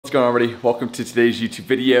going on, everybody? Welcome to today's YouTube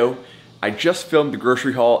video. I just filmed the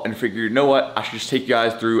grocery haul and figured, you know what? I should just take you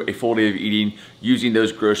guys through a full day of eating using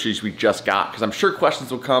those groceries we just got, because I'm sure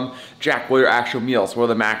questions will come. Jack, what are your actual meals? What are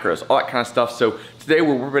the macros? All that kind of stuff. So today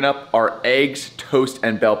we're whipping up our eggs, toast,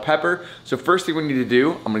 and bell pepper. So first thing we need to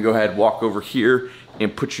do, I'm gonna go ahead and walk over here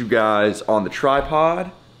and put you guys on the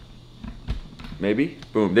tripod. Maybe,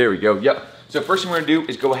 boom, there we go, yep. So first thing we're gonna do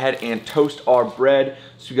is go ahead and toast our bread.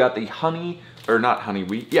 So we got the honey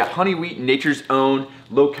wheat, nature's own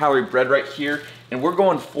low-calorie bread right here. And we're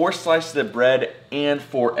going 4 slices of bread and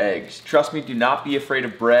 4 eggs. Trust me, do not be afraid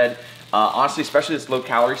of bread. Honestly, especially this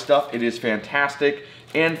low-calorie stuff, it is fantastic.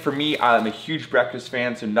 And for me, I'm a huge breakfast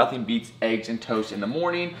fan, so nothing beats eggs and toast in the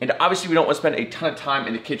morning. And obviously, we don't want to spend a ton of time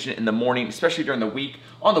in the kitchen in the morning, especially during the week.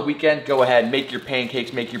 On the weekend, go ahead, make your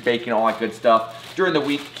pancakes, make your bacon, all that good stuff. During the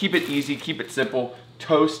week, keep it easy, keep it simple,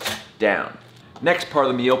 toast down. Next part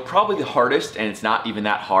of the meal, probably the hardest, and it's not even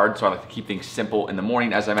that hard, so I like to keep things simple in the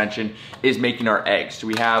morning, as I mentioned, is making our eggs. So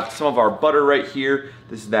we have some of our butter right here.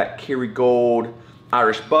 This is that Kerrygold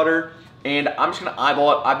Irish butter, and I'm just gonna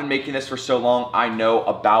eyeball it. I've been making this for so long, I know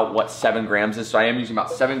about what 7 grams is, so I am using about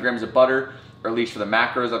 7 grams of butter, or at least for the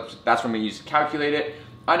macros, that's what I'm gonna use to calculate it.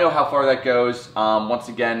 I know how far that goes. Once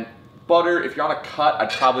again, butter, if you're on a cut, I'd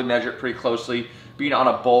probably measure it pretty closely. Being on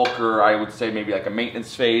a bulk, or I would say maybe like a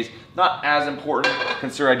maintenance phase, not as important.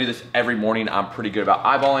 Considering I do this every morning, I'm pretty good about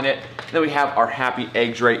eyeballing it. And then we have our happy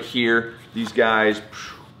eggs right here. These guys,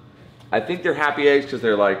 I think they're happy eggs because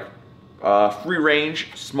they're like free range,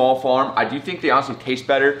 small farm. I do think they honestly taste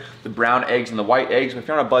better, the brown eggs and the white eggs. But if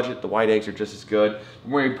you're on a budget, the white eggs are just as good.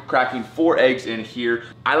 We're gonna be cracking 4 eggs in here.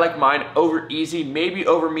 I like mine over easy, maybe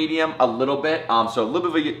over medium a little bit. So a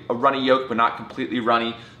little bit of a runny yolk, but not completely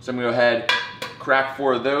runny. So I'm gonna go ahead, crack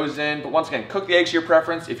 4 of those in. But once again, cook the eggs to your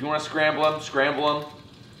preference. If you want to scramble them, scramble them.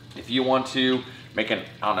 If you want to make an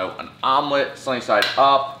omelet, sunny side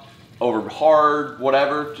up, over hard,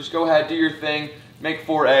 whatever, just go ahead, do your thing. Make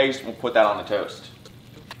 4 eggs, we'll put that on the toast.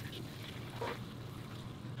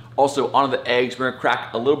 Also, onto the eggs, we're gonna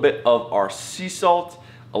crack a little bit of our sea salt,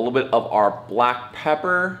 a little bit of our black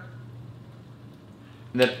pepper,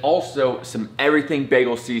 and then also some everything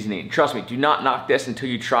bagel seasoning. Trust me, do not knock this until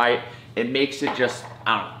you try it. It makes it just,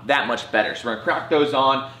 that much better. So we're gonna crack those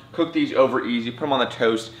on, cook these over easy, put them on the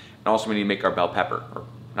toast, and also we need to make our bell pepper, or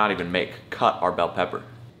not even make, cut our bell pepper.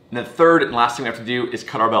 And the third and last thing we have to do is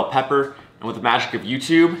cut our bell pepper. And with the magic of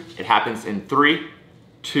YouTube, it happens in 3,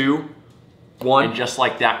 2, 1. And just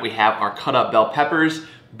like that, we have our cut up bell peppers.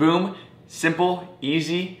 Boom, simple,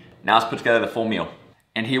 easy. Now let's put together the full meal.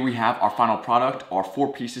 And here we have our final product, our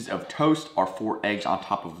 4 pieces of toast, our 4 eggs on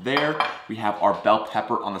top of there. We have our bell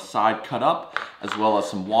pepper on the side cut up, as well as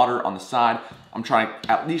some water on the side. I'm trying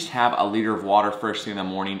to at least have a liter of water first thing in the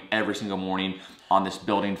morning, every single morning on this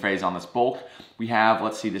building phase, on this bulk. We have,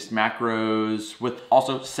 let's see, this macros with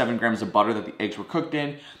also 7 grams of butter that the eggs were cooked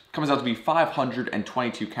in. Comes out to be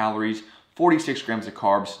 522 calories, 46 grams of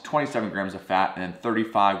carbs, 27 grams of fat, and then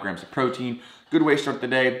 35 grams of protein. Good way to start the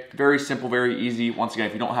day. Very simple, very easy. Once again,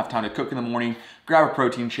 if you don't have time to cook in the morning, grab a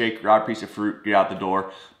protein shake, grab a piece of fruit, get out the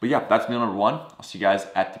door. But yeah, that's meal number 1. I'll see you guys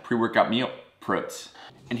at the pre-workout meal, Proteins.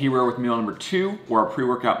 And here we are with meal number 2, or our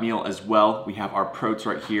pre-workout meal as well. We have our proteins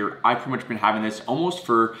right here. I've pretty much been having this almost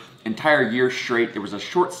for entire year straight. There was a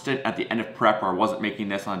short stint at the end of prep where I wasn't making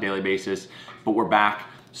this on a daily basis, but we're back.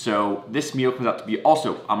 So this meal comes out to be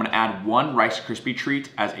also, I'm gonna add 1 Rice Krispie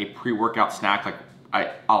treat as a pre-workout snack, like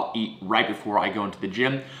I'll eat right before I go into the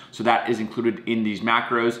gym. So that is included in these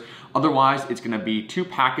macros. Otherwise, it's gonna be 2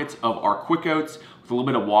 packets of our Quick Oats with a little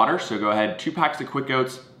bit of water. So go ahead, 2 packets of Quick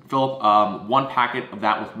Oats, fill up 1 packet of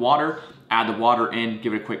that with water, add the water in,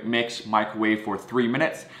 give it a quick mix, microwave for 3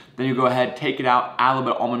 minutes. Then you go ahead, take it out, add a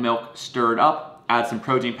little bit of almond milk, stir it up, add some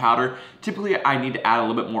protein powder. Typically, I need to add a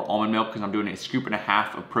little bit more almond milk because I'm doing a 1.5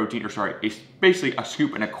 scoops of protein, or sorry, basically a 1.25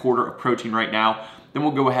 scoops of protein right now. Then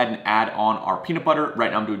we'll go ahead and add on our peanut butter.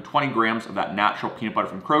 Right now I'm doing 20 grams of that natural peanut butter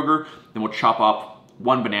from Kroger. Then we'll chop up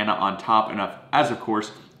 1 banana on top, and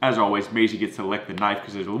as always, Maisie gets to lick the knife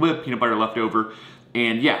because there's a little bit of peanut butter left over.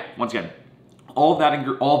 And yeah, once again, all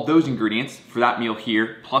of those ingredients for that meal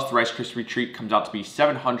here, plus the Rice Krispie treat, comes out to be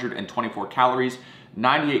 724 calories,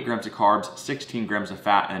 98 grams of carbs, 16 grams of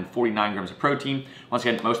fat, and 49 grams of protein. Once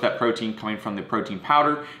again, most of that protein coming from the protein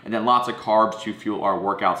powder, and then lots of carbs to fuel our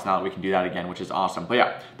workouts now that we can do that again, which is awesome. But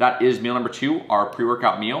yeah, that is meal number 2, our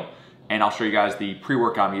pre-workout meal. And I'll show you guys the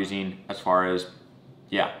pre-workout I'm using as far as,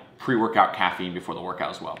 yeah, pre-workout caffeine before the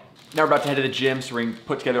workout as well. Now we're about to head to the gym, so we're gonna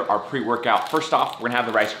put together our pre-workout. First off, we're gonna have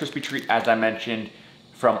the Rice Krispie treat, as I mentioned.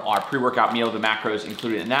 from our pre-workout meal, the macros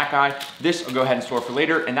included in that guy. This I'll go ahead and store for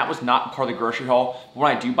later, and that was not part of the grocery haul.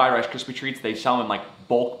 When I do buy Rice Krispie treats, they sell them in like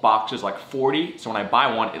bulk boxes, like 40. So when I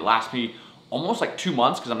buy one, it lasts me almost like 2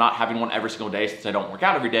 months because I'm not having one every single day since I don't work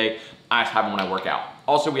out every day. I just have them when I work out.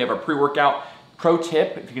 Also, we have our pre-workout. Pro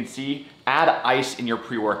tip, if you can see, add ice in your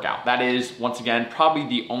pre-workout. That is, once again, probably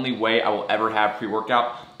the only way I will ever have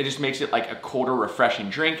pre-workout. It just makes it like a colder,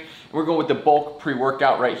 refreshing drink. And we're going with the bulk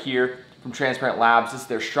pre-workout right here from Transparent Labs. This is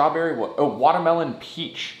their strawberry, watermelon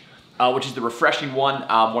peach, which is the refreshing one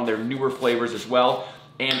of their newer flavors as well.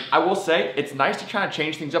 And I will say, it's nice to kind of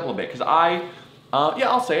change things up a little bit because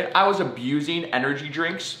I'll say it, I was abusing energy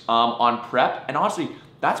drinks on prep. And honestly,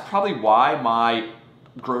 that's probably why my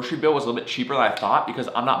grocery bill was a little bit cheaper than I thought, because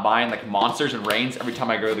I'm not buying like Monsters and Reigns every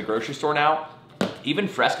time I go to the grocery store now. Even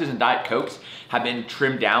Frescas and Diet Cokes have been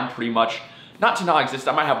trimmed down pretty much, not to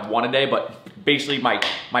non-existent. I might have one a day, but basically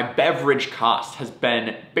my beverage cost has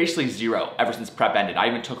been basically zero ever since prep ended. I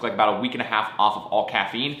even took like about a week and a half off of all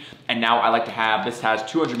caffeine, and now I like to have, this has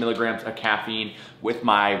 200 milligrams of caffeine with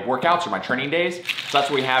my workouts or my training days. So that's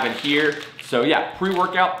what we have in here. So yeah,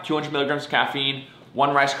 pre-workout, 200 milligrams of caffeine,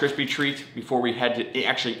 1 Rice Krispie treat before we head to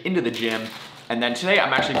actually into the gym. And then today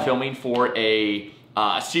I'm actually filming for a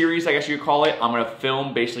series, I guess you could call it. I'm gonna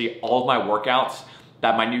film basically all of my workouts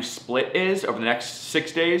that my new split is over the next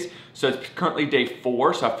 6 days. So it's currently day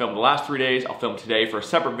 4, so I filmed the last 3 days. I'll film today for a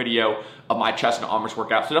separate video of my chest and arms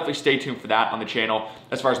workout. So definitely stay tuned for that on the channel.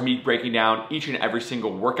 As far as me breaking down each and every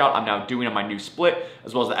single workout I'm now doing on my new split,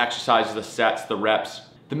 as well as the exercises, the sets, the reps,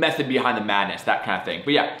 the method behind the madness, that kind of thing.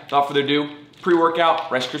 But yeah, without further ado,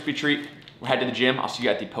 pre-workout, Rice Krispie treat. We'll head to the gym. I'll see you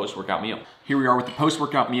at the post-workout meal. Here we are with the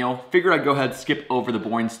post-workout meal. Figured I'd go ahead and skip over the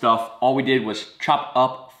boring stuff. All we did was chop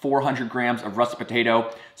up 400 grams of russet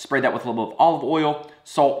potato, spray that with a little bit of olive oil,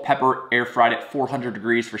 salt, pepper, air fried at 400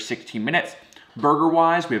 degrees for 16 minutes.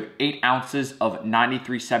 Burger-wise, we have 8 ounces of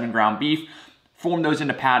 93.7 ground beef. Formed those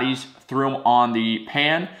into patties, threw them on the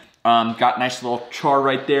pan. Got nice little char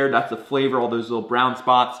right there. That's the flavor, all those little brown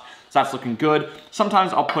spots. So that's looking good.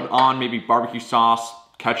 Sometimes I'll put on maybe barbecue sauce,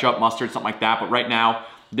 ketchup, mustard, something like that. But right now,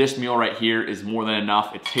 this meal right here is more than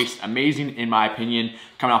enough. It tastes amazing in my opinion,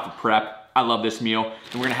 coming off of prep. I love this meal.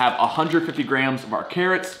 And we're gonna have 150 grams of our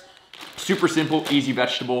carrots, super simple, easy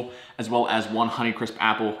vegetable, as well as 1 Honeycrisp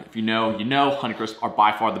apple. If you know, you know, Honeycrisp are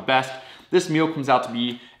by far the best. This meal comes out to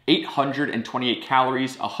be 828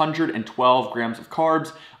 calories, 112 grams of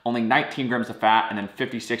carbs, only 19 grams of fat, and then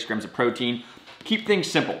 56 grams of protein. Keep things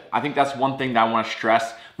simple. I think that's one thing that I want to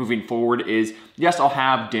stress moving forward is, yes, I'll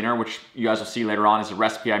have dinner, which you guys will see later on is a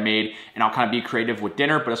recipe I made, and I'll kind of be creative with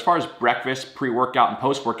dinner. But as far as breakfast, pre-workout, and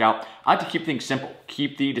post-workout, I like to keep things simple.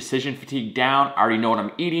 Keep the decision fatigue down. I already know what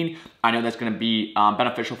I'm eating. I know that's going to be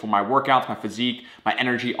beneficial for my workouts, my physique, my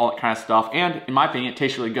energy, all that kind of stuff. And in my opinion, it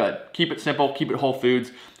tastes really good. Keep it simple, keep it whole foods,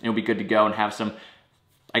 and you'll be good to go and have some,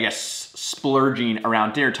 I guess, splurging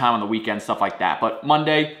around dinner time on the weekend, stuff like that. But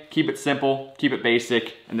Monday, keep it simple, keep it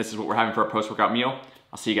basic, and this is what we're having for our post-workout meal.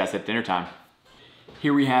 I'll see you guys at dinner time.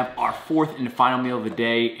 Here we have our 4th and final meal of the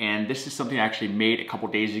day, and this is something I actually made a couple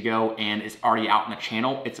days ago, and it's already out on the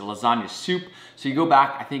channel. It's a lasagna soup. So you go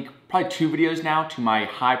back, I think, probably 2 videos now to my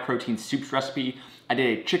high-protein soups recipe. I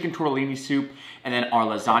did a chicken tortellini soup, and then our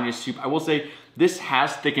lasagna soup. I will say, this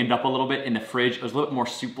has thickened up a little bit in the fridge. It was a little bit more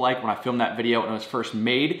soup-like when I filmed that video when it was first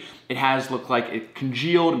made. It has looked like it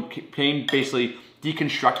congealed and became basically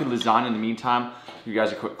deconstructed lasagna in the meantime. Give you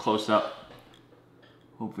guys a quick close-up.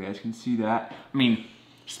 Hopefully you guys can see that. I mean,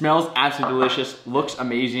 smells absolutely delicious, looks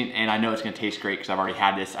amazing, and I know it's gonna taste great because I've already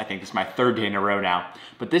had this. I think this is my 3rd day in a row now.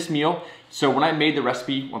 But this meal, so when I made the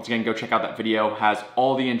recipe, once again, go check out that video, has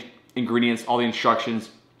all the ingredients, all the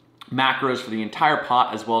instructions, macros for the entire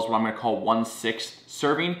pot, as well as what I'm gonna call 1/6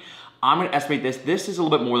 serving. I'm gonna estimate this. This is a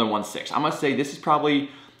little bit more than 1/6. I'm gonna say this is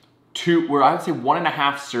probably I would say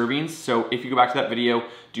 1.5 servings. So if you go back to that video,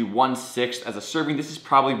 do 1/6 as a serving. This is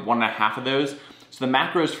probably 1.5 of those. So the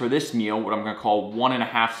macros for this meal, what I'm gonna call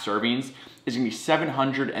 1.5 servings, is gonna be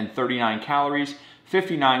 739 calories,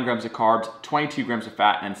 59 grams of carbs, 22 grams of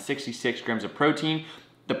fat, and 66 grams of protein.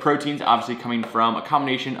 The protein's obviously coming from a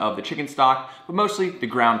combination of the chicken stock, but mostly the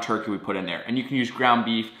ground turkey we put in there. And you can use ground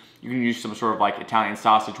beef, you can use some sort of like Italian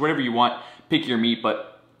sausage, whatever you want, pick your meat, but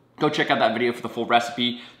go check out that video for the full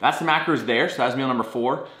recipe. That's the macros there, so that's meal number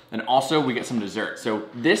 4. And also we get some dessert. So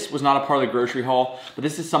this was not a part of the grocery haul, but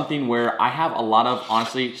this is something where I have a lot of,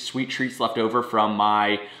 honestly, sweet treats left over from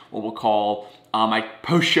my, what we'll call my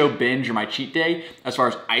post-show binge or my cheat day, as far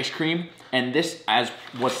as ice cream. And this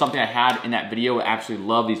was something I had in that video. I absolutely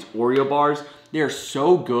love these Oreo bars. They are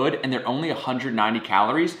so good, and they're only 190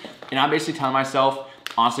 calories. And I'm basically telling myself,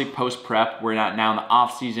 honestly, post-prep, we're not now in the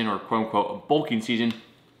off season or quote unquote bulking season,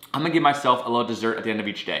 I'm gonna give myself a little dessert at the end of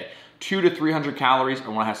each day. 200 to 300 calories. I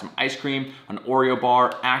wanna have some ice cream, an Oreo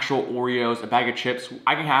bar, actual Oreos, a bag of chips.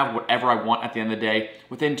 I can have whatever I want at the end of the day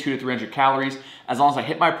within 200 to 300 calories, as long as I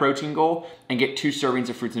hit my protein goal and get 2 servings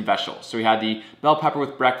of fruits and vegetables. So we had the bell pepper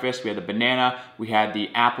with breakfast, we had the banana, we had the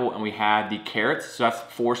apple, and we had the carrots. So that's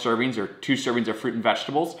 4 servings or 2 servings of fruit and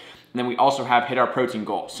vegetables. And then we also have hit our protein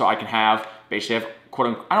goal. So I can have, basically have, quote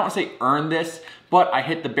unquote, I don't wanna say earn this, but I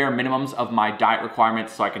hit the bare minimums of my diet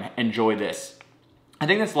requirements so I can enjoy this. I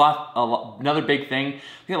think that's another big thing.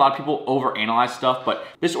 I think a lot of people overanalyze stuff, but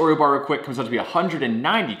this Oreo bar real quick comes out to be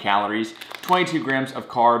 190 calories, 22 grams of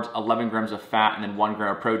carbs, 11 grams of fat, and then 1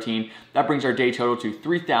 gram of protein. That brings our day total to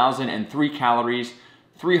 3,003 calories,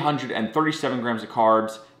 337 grams of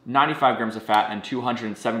carbs, 95 grams of fat, and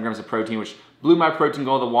 207 grams of protein, which blew my protein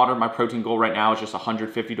goal out of the water. My protein goal right now is just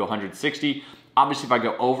 150 to 160. Obviously, if I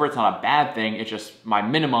go over, it's not a bad thing. It's just my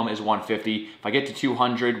minimum is 150. If I get to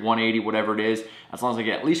 200, 180, whatever it is, as long as I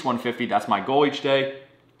get at least 150, that's my goal each day.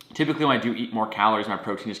 Typically, when I do eat more calories, my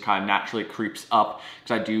protein just kind of naturally creeps up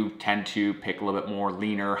because I do tend to pick a little bit more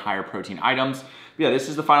leaner, higher protein items. But yeah, this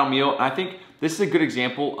is the final meal. And I think this is a good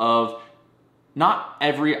example of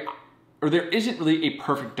there isn't really a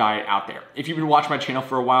perfect diet out there. If you've been watching my channel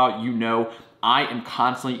for a while, you know I am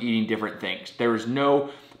constantly eating different things. There is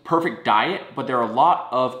no perfect diet, but there are a lot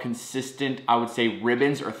of consistent, I would say,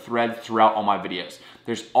 ribbons or threads throughout all my videos.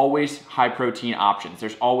 There's always high protein options.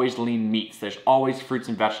 There's always lean meats. There's always fruits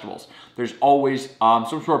and vegetables. There's always some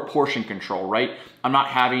sort of portion control, right? I'm not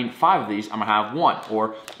having 5 of these, I'm gonna have 1.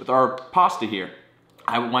 Or with our pasta here,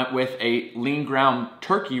 I went with a lean ground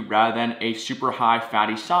turkey rather than a super high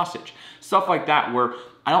fatty sausage. Stuff like that where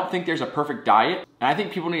I don't think there's a perfect diet. And I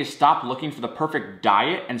think people need to stop looking for the perfect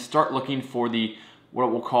diet and start looking for what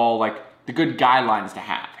we'll call like the good guidelines to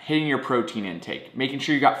have. Hitting your protein intake, making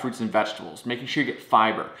sure you got fruits and vegetables, making sure you get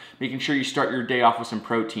fiber, making sure you start your day off with some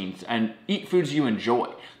proteins, and eat foods you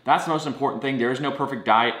enjoy. That's the most important thing. There is no perfect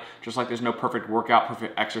diet, just like there's no perfect workout,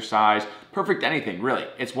 perfect exercise, perfect anything, really.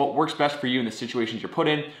 It's what works best for you in the situations you're put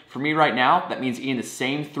in. For me right now, that means eating the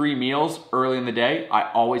same 3 meals early in the day.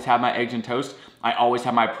 I always have my eggs and toast. I always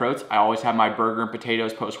have my protein. I always have my burger and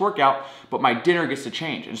potatoes post-workout, but my dinner gets to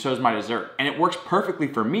change, and so does my dessert. And it works perfectly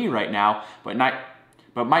for me right now, but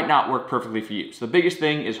might not work perfectly for you. So the biggest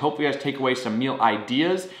thing is hopefully you guys take away some meal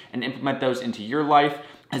ideas and implement those into your life,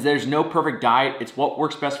 as there's no perfect diet. It's what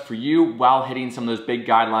works best for you while hitting some of those big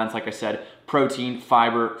guidelines, like I said, protein,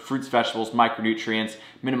 fiber, fruits, vegetables, micronutrients,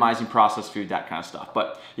 minimizing processed food, that kind of stuff.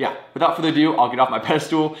 But yeah, without further ado, I'll get off my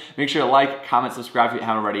pedestal. Make sure to like, comment, subscribe if you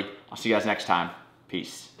haven't already. I'll see you guys next time.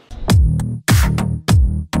 Peace.